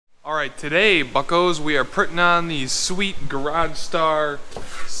Alright, today, buckos, we are putting on these sweet Garage Star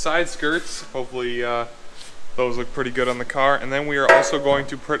side skirts. Hopefully those look pretty good on the car. And then we are also going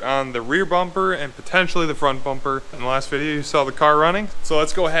to put on the rear bumper and potentially the front bumper. In the last video you saw the car running. So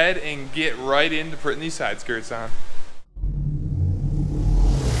let's go ahead and get right into putting these side skirts on.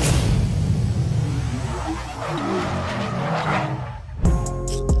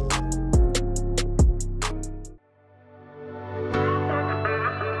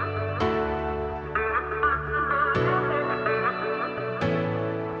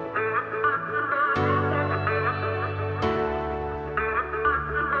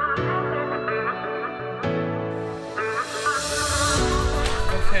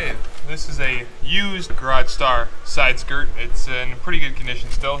 This is a used Garage Star side skirt. It's in pretty good condition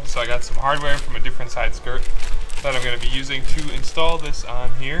still, so I got some hardware from a different side skirt that I'm going to be using to install this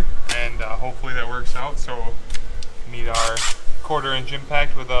on here, and hopefully that works out. So we need our 1/4"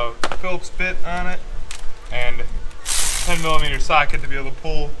 impact with a Phillips bit on it and 10mm socket to be able to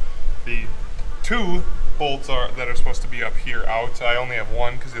pull the 2 bolts that are supposed to be up here out. I only have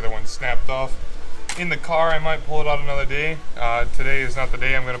one because the other one snapped off. In the car, I might pull it out another day. Today is not the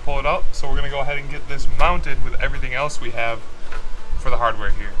day I'm going to pull it out, so we're going to go ahead and get this mounted with everything else we have for the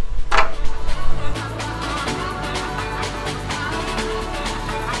hardware here.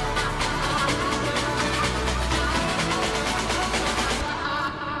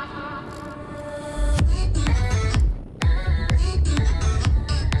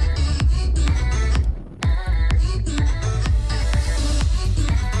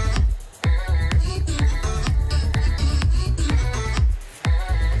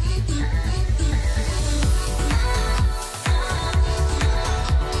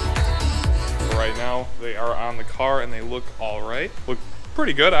 Right now they are on the car and they look alright. Look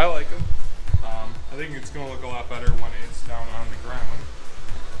pretty good, I like them. I think it's going to look a lot better when it's down on the ground.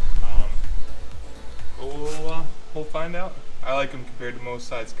 But we'll find out. I like them compared to most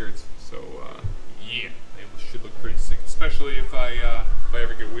side skirts, so yeah, they should look pretty sick. Especially if I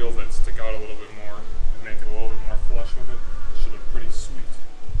ever get wheels that stick out a little bit more and make it a little bit more flush with it. It should look pretty sweet.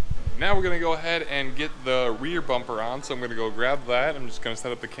 Now we're going to go ahead and get the rear bumper on, so I'm going to go grab that. I'm just going to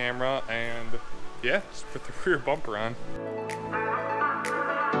set up the camera and yeah, just put the rear bumper on.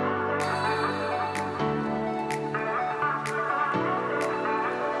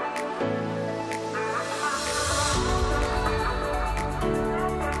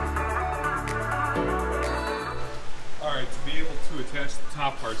 Alright, to be able to attach the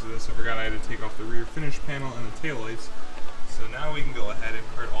top parts of this, I forgot I had to take off the rear finish panel and the taillights. So now we can go ahead and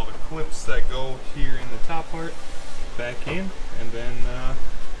put all the clips that go here in the top part back in, and then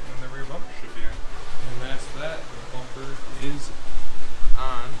the rear bumper should be on. And that's that. The bumper is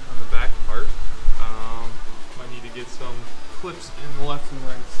on the back part. Might need to get some clips in the left and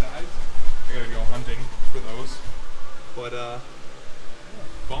right sides. I gotta go hunting for those. But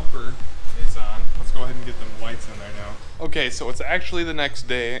bumper is on. Let's go ahead and get them lights in there now. Okay, so it's actually the next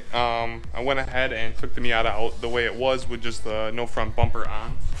day. I went ahead and took the Miata out the way it was with just the no front bumper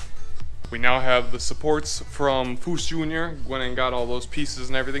on. We now have the supports from Foose Jr. Went and got all those pieces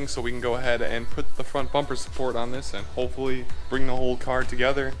and everything, so we can go ahead and put the front bumper support on this and hopefully bring the whole car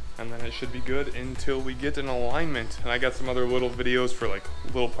together, and then it should be good until we get an alignment. And I got some other little videos for like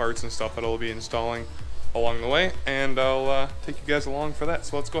little parts and stuff that I'll be installing along the way, and I'll take you guys along for that.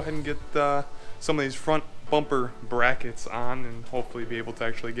 So let's go ahead and get some of these front bumper brackets on and hopefully be able to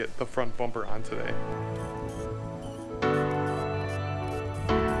actually get the front bumper on today.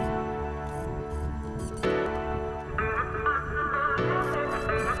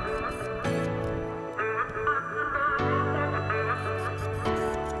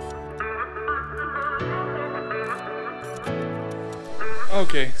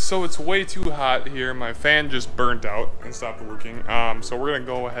 Okay, so it's way too hot here. My fan just burnt out and stopped working. So we're gonna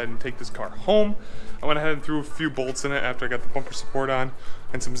go ahead and take this car home. I went ahead and threw a few bolts in it after I got the bumper support on,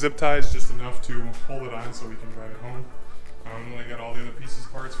 and some zip ties, just enough to hold it on so we can drive it home. I got all the other pieces,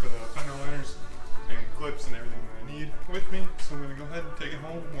 parts for the fender liners and clips and everything that I need with me. So I'm gonna go ahead and take it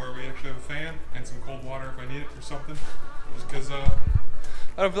home where we actually have a fan and some cold water if I need it or something. Just because I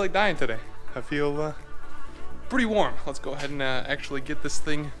don't feel like dying today. I feel pretty warm. Let's go ahead and actually get this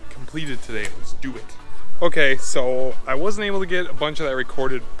thing completed today. Let's do it. Okay, so I wasn't able to get a bunch of that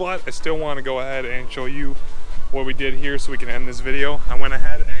recorded, but I still want to go ahead and show you what we did here so we can end this video. I went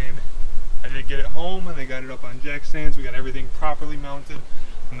ahead and I did get it home, and they got it up on jack stands. We got everything properly mounted,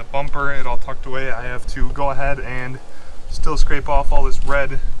 and the bumper, it all tucked away. I have to go ahead and still scrape off all this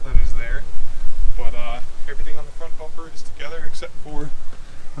red that is there, but everything on the front bumper is together except for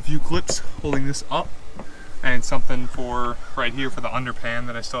a few clips holding this up. and something for right here for the underpan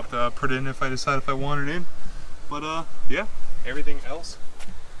that I still have to put in if I decide if I want it in. But yeah, everything else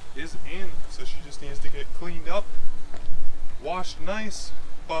is in. So she just needs to get cleaned up, washed nice,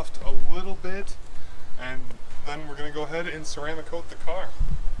 buffed a little bit, and then we're gonna go ahead and ceramic coat the car.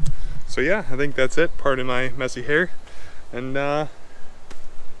 So yeah, I think that's it. Pardon my messy hair. And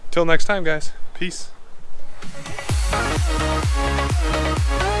till next time, guys. Peace.